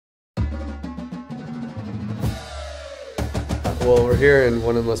Well, we're here in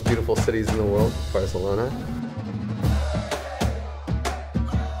one of the most beautiful cities in the world, Barcelona.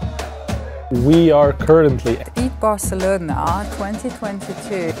 We are currently ETHBarcelona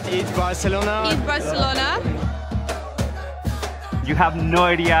 2022. ETHBarcelona. ETHBarcelona. You have no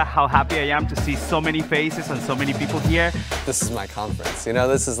idea how happy I am to see so many faces and so many people here. This is my conference, you know,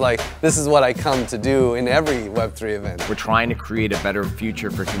 this is what I come to do in every Web3 event. We're trying to create a better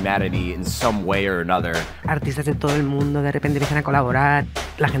future for humanity in some way or another. Artistas de todo el mundo de repente empiezan a colaborar,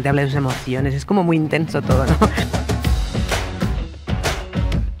 la gente habla de sus emociones, es como muy intenso todo, ¿no?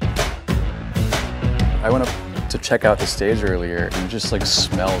 I went up to check out the stage earlier and it just like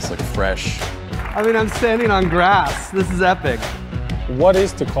smells like fresh. I mean, I'm standing on grass. This is epic. what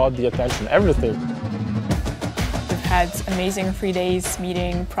is to caught the attention, everything. We've had amazing 3 days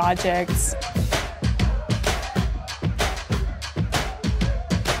meeting projects.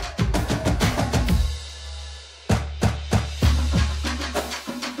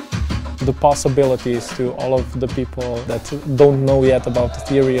 The possibilities to all of the people that don't know yet about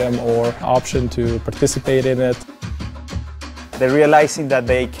Ethereum or option to participate in it. They're realizing that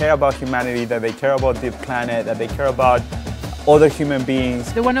they care about humanity, that they care about the planet, that they care about other human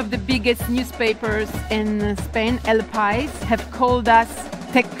beings. One of the biggest newspapers in Spain, El País, have called us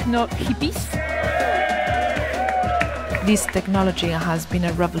techno hippies. This technology has been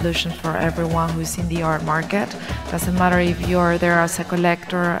a revolution for everyone who's in the art market. Doesn't matter if you're there as a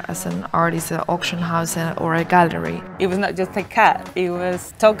collector, as an artist, an auction house, or a gallery. It was not just a cat, it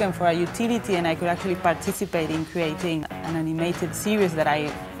was token for a utility, and I could actually participate in creating an animated series that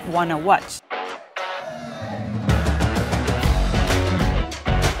I want to watch.